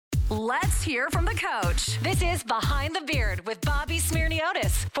Let's hear from the coach. This is Behind the Beard with Bobby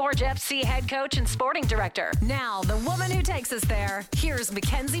Smirniotis, Forge FC head coach and sporting director. Now, the woman who takes us there, here's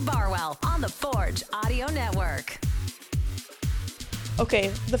Mackenzie Barwell on the Forge Audio Network. Okay,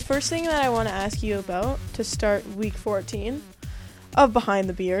 the first thing that I want to ask you about to start week 14 of Behind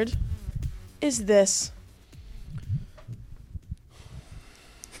the Beard is this.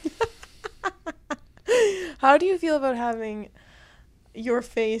 How do you feel about having your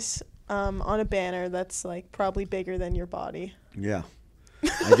face on a banner that's like probably bigger than your body? Yeah.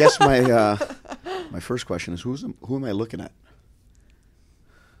 I guess my my first question is who am I looking at?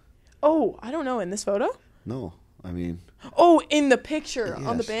 Oh, I don't know. In this photo? No, I mean. Oh, in the picture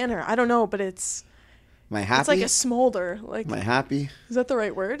on the Yes. banner. I don't know, but it's. Am I happy? It's like a smolder. Like. Am I happy? Is that the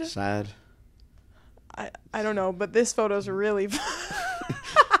right word? Sad? I don't know, but this photo's really.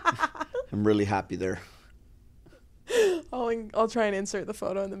 I'm really happy there. I'll try and insert the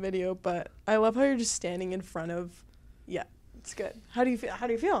photo in the video, but I love how you're just standing in front of. Yeah, it's good. How do you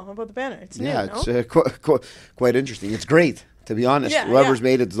feel about the banner? It's new, It's no? quite interesting. It's great, to be honest. Yeah, Whoever's yeah.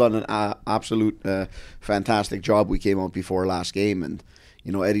 made it's done an absolute fantastic job. We came out before last game, and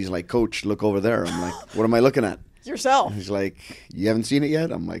Eddie's like, "Coach, look over there." I'm like, "What am I looking at?" Yourself. He's like, "You haven't seen it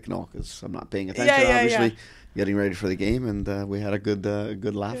yet?" I'm like, "No, because I'm not paying attention. Yeah, obviously, yeah. getting ready for the game." And we had a good laugh, Good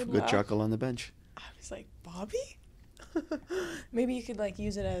good laugh. chuckle on the bench. I was like, Bobby? Maybe you could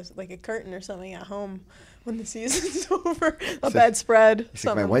use it as like a curtain or something at home when the season's over. A bedspread. You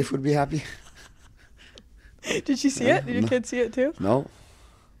think my wife would be happy? Did she see it? Did your kids see it too? No,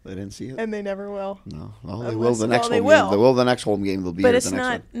 they didn't see it. And they never will. No, well, they Unless- will the next well, they home will. game. They will the next home game. They'll be But here it's the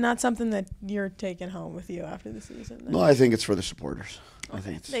next not something that you're taking home with you after the season. one. then? No, I think it's for the supporters. I Okay,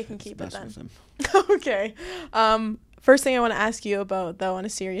 think it's they can it's keep it best then. with them. Okay. First thing I want to ask you about, though, on a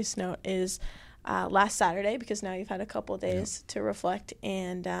serious note, is last Saturday, because now you've had a couple of days to reflect.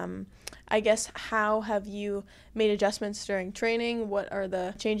 And I guess, how have you made adjustments during training? What are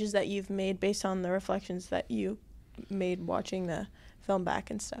the changes that you've made based on the reflections that you made watching the film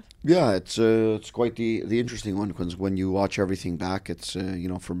back and stuff? Yeah, it's quite the interesting one, because when you watch everything back, it's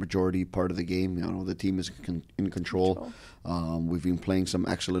for majority part of the game, the team is in control. We've been playing some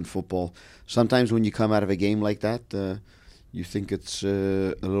excellent football. Sometimes when you come out of a game like that, you think it's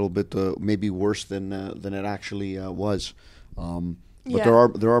a little bit maybe worse than it actually was. But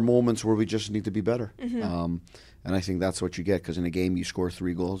there are moments where we just need to be better, and I think that's what you get, because in a game you score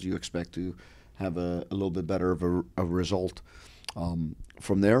 3 goals, you expect to have a little bit better of a result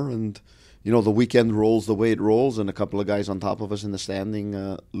from there. And the weekend rolls the way it rolls, and a couple of guys on top of us in the standing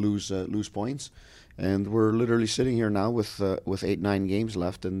lose points, and we're literally sitting here now with 8-9 games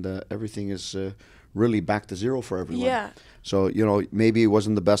left, and everything is really back to zero for everyone. Yeah. So maybe it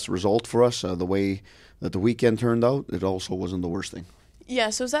wasn't the best result for us. The way that the weekend turned out, it also wasn't the worst thing. Yeah,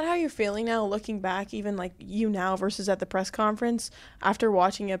 so is that how you're feeling now, looking back, even like you now versus at the press conference? After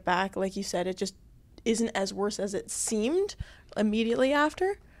watching it back, like you said, it just isn't as worse as it seemed immediately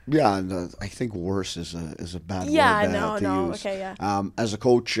after? Yeah, and I think worse is a bad word to use. Okay, yeah. As a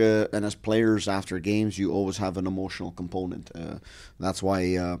coach and as players after games, you always have an emotional component. That's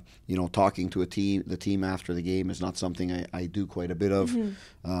why talking to the team after the game is not something I do quite a bit of.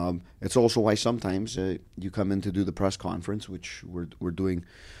 It's also why sometimes you come in to do the press conference, which we're doing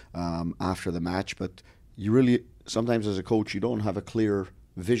after the match, but you really sometimes as a coach you don't have a clear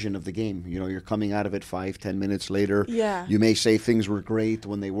vision of the game. You're coming out of it 5-10 minutes later. Yeah. You may say things were great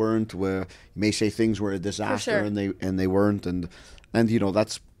when they weren't. You may say things were a disaster sure. and they weren't. And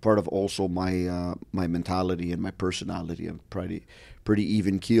that's part of also my my mentality and my personality. I'm pretty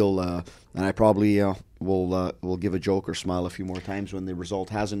even keel, and I probably will give a joke or smile a few more times when the result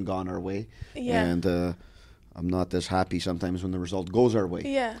hasn't gone our way. Yeah. And I'm not as happy sometimes when the result goes our way.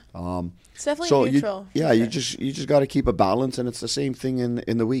 Yeah. It's definitely neutral. You just got to keep a balance, and it's the same thing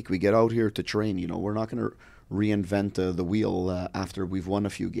in the week. We get out here to train. We're not going to reinvent the wheel after we've won a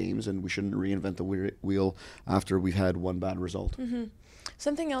few games, and we shouldn't reinvent the wheel after we've had one bad result. Mm-hmm.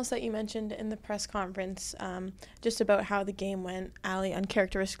 Something else that you mentioned in the press conference, just about how the game went. Ali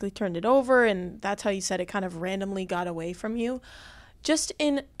uncharacteristically turned it over, and that's how you said it kind of randomly got away from you. Just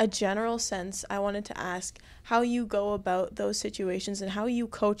in a general sense, I wanted to ask how you go about those situations and how you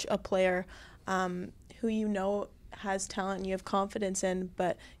coach a player who has talent and you have confidence in,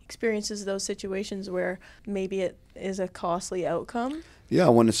 but experiences those situations where maybe it is a costly outcome. Yeah,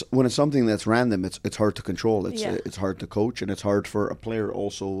 when it's something that's random, it's hard to control. It's hard to coach, and it's hard for a player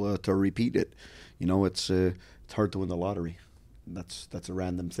also to repeat it. It's hard to win the lottery. That's a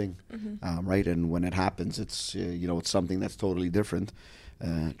random thing, right? And when it happens, it's it's something that's totally different.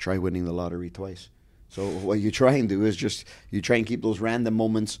 Try winning the lottery twice. So what you try and do is you try and keep those random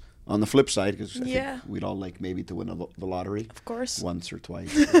moments On the flip side, because I Yeah. think we'd all like maybe to win the lottery. Of course. Once or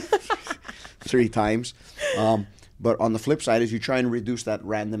twice. 3 times. But on the flip side is you try and reduce that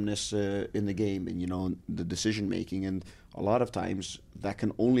randomness in the game and, the decision making. And a lot of times that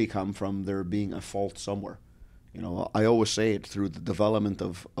can only come from there being a fault somewhere. I always say it through the development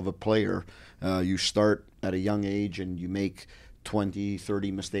of a player. You start at a young age and you make 20,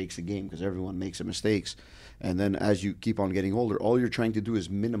 30 mistakes a game because everyone makes mistakes. And then as you keep on getting older, all you're trying to do is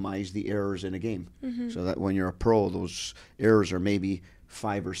minimize the errors in a game. So that when you're a pro, those errors are maybe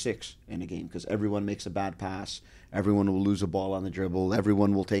 5 or 6 in a game because everyone makes a bad pass. Everyone will lose a ball on the dribble.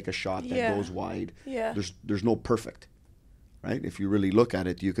 Everyone will take a shot that goes wide. Yeah. There's no perfect, right? If you really look at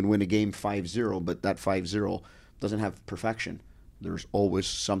it, you can win a game 5-0, but that 5-0 doesn't have perfection. There's always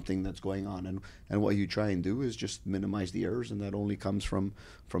something that's going on, and what you try and do is just minimize the errors, and that only comes from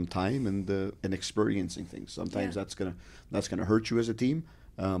time and experiencing things. Sometimes that's gonna hurt you as a team,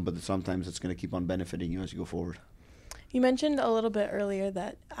 but sometimes it's gonna keep on benefiting you as you go forward. You mentioned a little bit earlier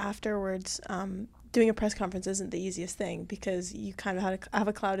that afterwards, doing a press conference isn't the easiest thing because you kind of have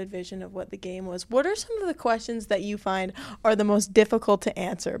a clouded vision of what the game was. What are some of the questions that you find are the most difficult to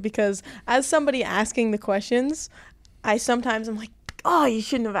answer? Because as somebody asking the questions, I'm like, oh, you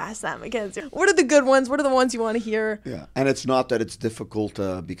shouldn't have asked that, Mackenzie. What are the good ones? What are the ones you want to hear? Yeah, and it's not that it's difficult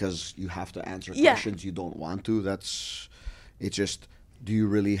because you have to answer questions you don't want to. It's just, do you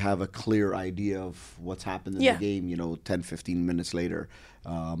really have a clear idea of what's happened in the game, 10, 15 minutes later?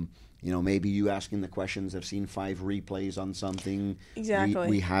 Maybe you asking the questions, I've seen 5 replays on something. Exactly.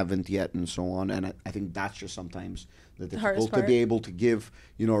 We haven't yet and so on. And I think that's just sometimes the difficult part. to be able to give,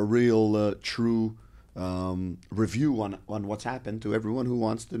 a real, true review on what's happened to everyone who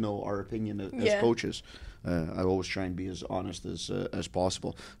wants to know our opinion as coaches. I always try and be as honest as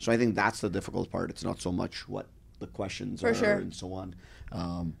possible. So I think that's the difficult part. It's not so much what the questions are and so on,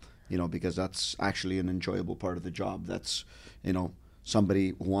 because that's actually an enjoyable part of the job. That's,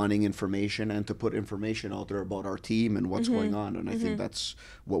 somebody wanting information and to put information out there about our team and what's going on. And I think that's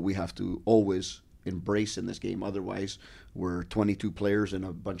what we have to always embrace in this game. Otherwise, we're 22 players and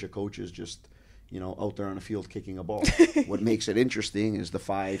a bunch of coaches just out there on a field kicking a ball. What makes it interesting is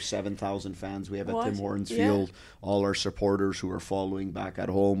the 7,000 fans we have at Tim Hortons Field, all our supporters who are following back at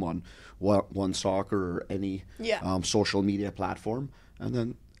home on One Soccer or any social media platform. And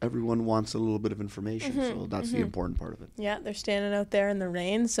then everyone wants a little bit of information, so that's the important part of it. Yeah, they're standing out there in the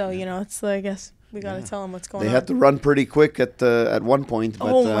rain, so, it's I guess we got to tell them what's going on. They had to run pretty quick at one point.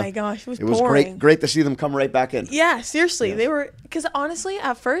 But, oh, my gosh, it was pouring. Great to see them come right back in. Yeah, seriously. They were, because honestly,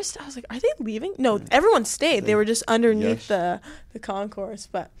 at first, I was like, are they leaving? No, everyone stayed. They were just underneath the concourse.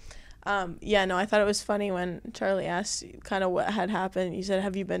 But, I thought it was funny when Charlie asked you kind of what had happened. You said,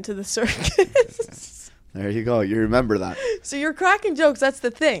 have you been to the circus? There you go. You remember that. So you're cracking jokes. That's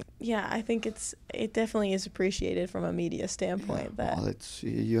the thing. Yeah, I think it definitely is appreciated from a media standpoint.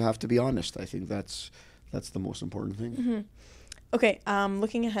 You have to be honest. I think that's the most important thing. Okay,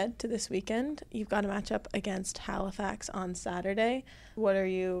 looking ahead to this weekend, you've got a matchup against Halifax on Saturday. What are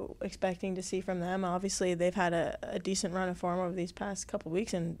you expecting to see from them? Obviously, they've had a decent run of form over these past couple of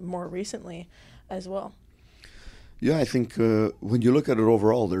weeks and more recently as well. Yeah, I think when you look at it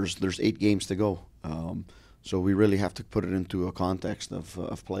overall, there's 8 games to go. So we really have to put it into a context of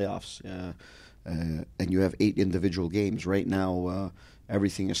playoffs. And you have 8 individual games. Right now,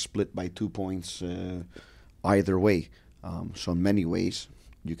 everything is split by 2 points either way. So in many ways,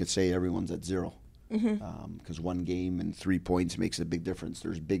 you could say everyone's at 0. Because one game and 3 points makes a big difference.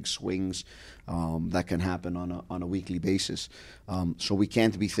 There's big swings that can happen on a weekly basis. So we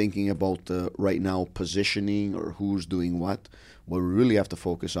can't be thinking about right now positioning or who's doing what. What we really have to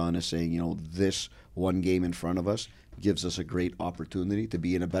focus on is saying, this one game in front of us gives us a great opportunity to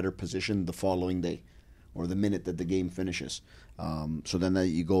be in a better position the following day or the minute that the game finishes. So then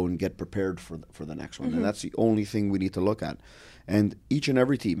you go and get prepared for the next one. And that's the only thing we need to look at. And each and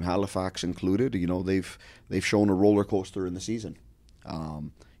every team, Halifax included, they've shown a roller coaster in the season.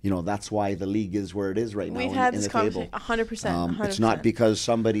 That's why the league is where it is right now. We've had in this the conversation table. 100%. It's not because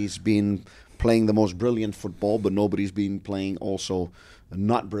somebody's been playing the most brilliant football, but nobody's been playing also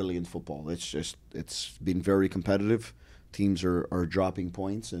not brilliant football. It's been very competitive. Teams are dropping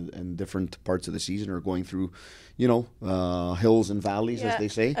points, and different parts of the season are going through, hills and valleys, as they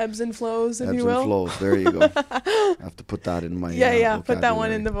say. Ebbs and flows, if you will. Ebbs and flows. There you go. I have to put that in my vocabulary. Put that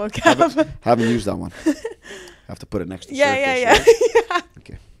one in the vocab. Haven't used that one. Have to put it next to circus. Yeah.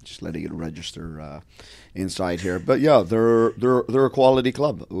 Okay, just letting it register inside here. But yeah, they're a quality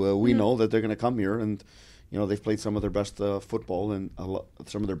club. We know that they're going to come here and they've played some of their best football and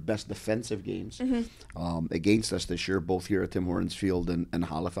some of their best defensive games against us this year, both here at Tim Hortons Field and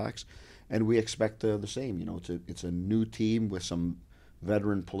Halifax. And we expect the same. It's a new team with some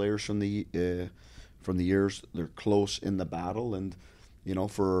veteran players from the years. They're close in the battle, and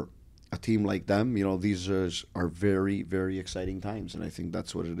for a team like them, these are very, very exciting times, and I think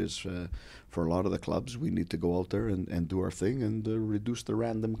that's what it is for a lot of the clubs. We need to go out there and do our thing and reduce the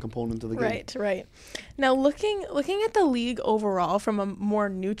random component of the game. Right. Now, looking at the league overall from a more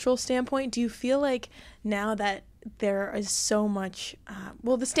neutral standpoint, do you feel like now that there is so much,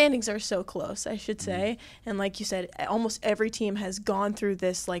 the standings are so close, I should say, and like you said, almost every team has gone through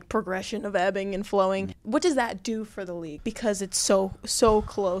this like progression of ebbing and flowing. What does that do for the league because it's so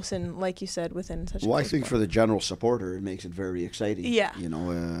close and like you said, within such a I think for the general supporter it makes it very exciting. Yeah.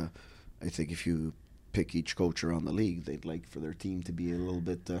 I think if you pick each coach around the league, they'd like for their team to be a little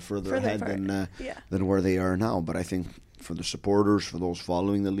bit further ahead than where they are now. But I think for the supporters, for those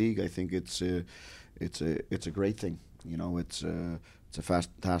following the league, I think it's a great thing. It's a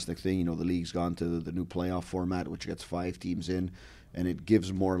fantastic thing. The league's gone to the new playoff format, which gets 5 teams in, and it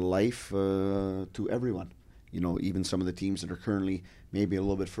gives more life to everyone. Even some of the teams that are currently maybe a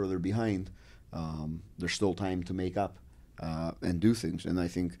little bit further behind, there's still time to make up and do things. And I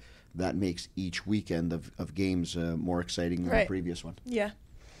think that makes each weekend of games more exciting than the previous one. Yeah.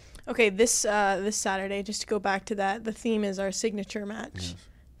 Okay, this Saturday, just to go back to that, the theme is our signature match. Yes.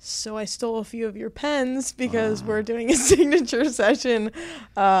 So I stole a few of your pens because we're doing a signature session.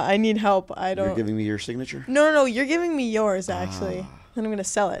 I need help. You're giving me your signature? No, you're giving me yours, actually. Then I'm going to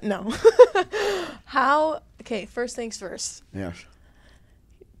sell it. No. Okay, first things first. Yes.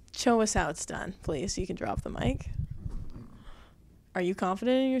 Show us how it's done, please. You can drop the mic. Are you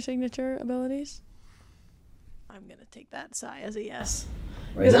confident in your signature abilities? I'm going to take that sigh as a yes.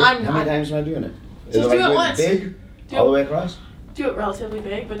 Right, how many times am I doing it? Just do it once. Big? All the way across? Do it relatively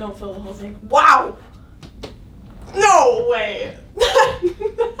big, but don't fill the whole thing. Wow! No way!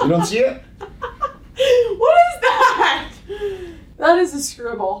 You don't see it? What is that? That is a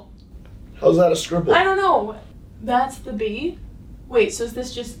scribble. How's that a scribble? I don't know. That's the B? Wait, so is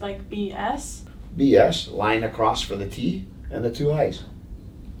this just like BS? BS, line across for the T and the 2 I's.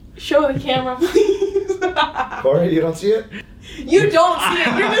 Show the camera, please. Corey, you don't see it? You don't see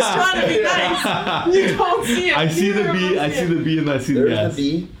it. You're just trying to be nice. You don't see it. I see the B. I see the B and I see the S. There's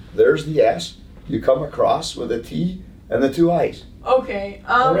the B. There's the S. You come across with a T and the 2 I's. Okay.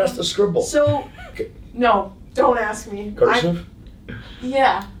 The rest is scribble. So, no, don't ask me. Cursive?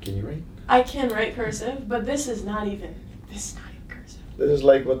 Yeah. Can you write? I can write cursive, but this is not even cursive. This is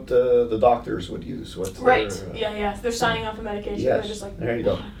like what the doctors would use. Right. Yeah. They're signing off a medication. Yes. They're just like. There you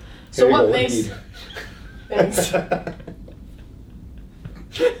go. So what makes? Thanks.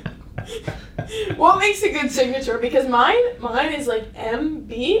 What makes a good signature? Because mine is like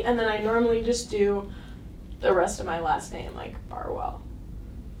MB, and then I normally just do the rest of my last name, like Barwell.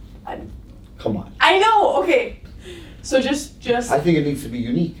 Come on. I know. Okay. So just. I think it needs to be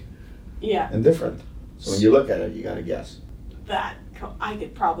unique. Yeah. And different. So when you look at it, you gotta guess. That I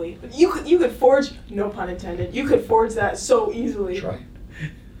could probably. You could forge. No pun intended. You could forge that so easily. Try.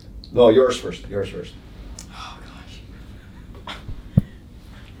 No, yours first. Oh gosh.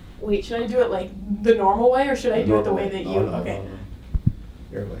 Wait, should I do it like the normal way, or should I do it the way that you? Okay. No.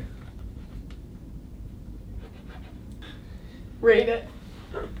 Your way. Rate it.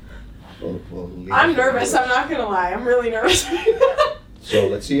 We'll I'm nervous. I'm not gonna lie. I'm really nervous. So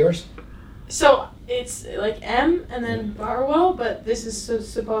let's see yours. So it's like M and then Barwell, but this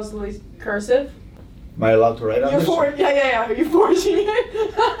is supposedly cursive. Am I allowed to write on this? Yeah. Are you forging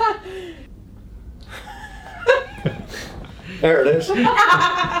it? There it is.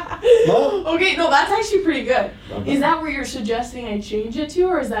 No? Okay, no, that's actually pretty good. Is that where you're suggesting I change it to,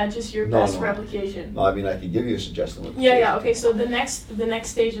 or is that just your best replication? No, I mean I could give you a suggestion. Yeah. Okay, so the next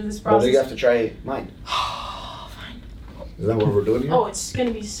stage of this process. Well, you have to try mine. Fine. Is that what we're doing here? Oh, it's gonna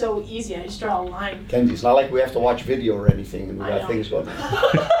be so easy. I just draw a line. Kenzie, it's not like we have to watch video or anything, and we got things going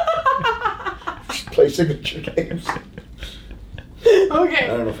on. Just play signature games. Okay. I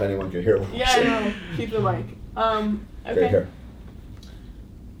don't know if anyone can hear what Yeah, I know. Keep the mic. Okay. Here.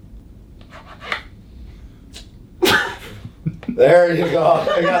 There you go.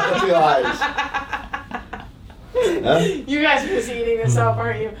 I got the 2 eyes. Huh? You guys are just eating this up,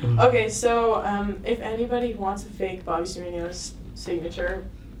 aren't you? Okay, so if anybody wants a fake Bobby Smyrnio's signature,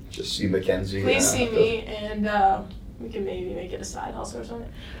 just see Mackenzie. Please see me, and we can maybe make it a side hustle or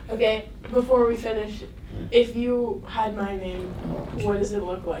something. Okay, before we finish, if you had my name, what does it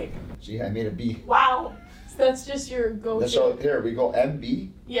look like? See, I made a B. Wow. So that's just your go-to. So here we go, MB.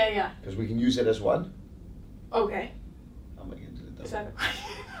 Yeah. Because we can use it as one. Okay. I'm going to do it that Is way.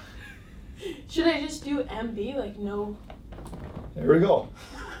 that Should I just do MB? Like, no. There we go.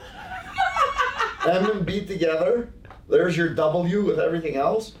 M and B together. There's your W with everything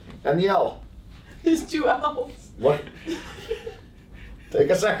else. And the L. There's 2 L's. What? Take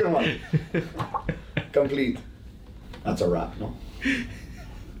a second one. Complete. That's a wrap, no?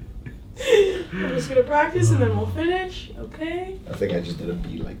 I'm just gonna practice and then we'll finish. Okay. I think I just did a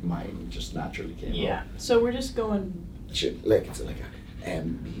B like mine just naturally came Yeah. out. So we're just going. Like it's like a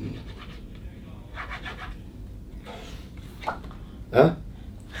M B. Huh?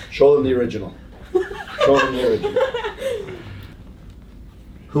 Show them the original. Show them the original.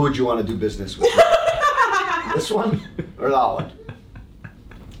 Who would you want to do business with? This one or that one?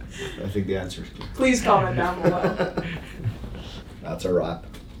 I think the answer is clear. Please comment down below. That's a wrap.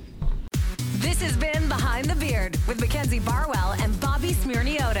 This has been Behind the Beard with Mackenzie Barwell and Bobby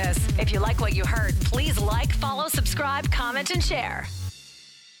Smyrniotis. If you like what you heard, please like, follow, subscribe, comment, and share.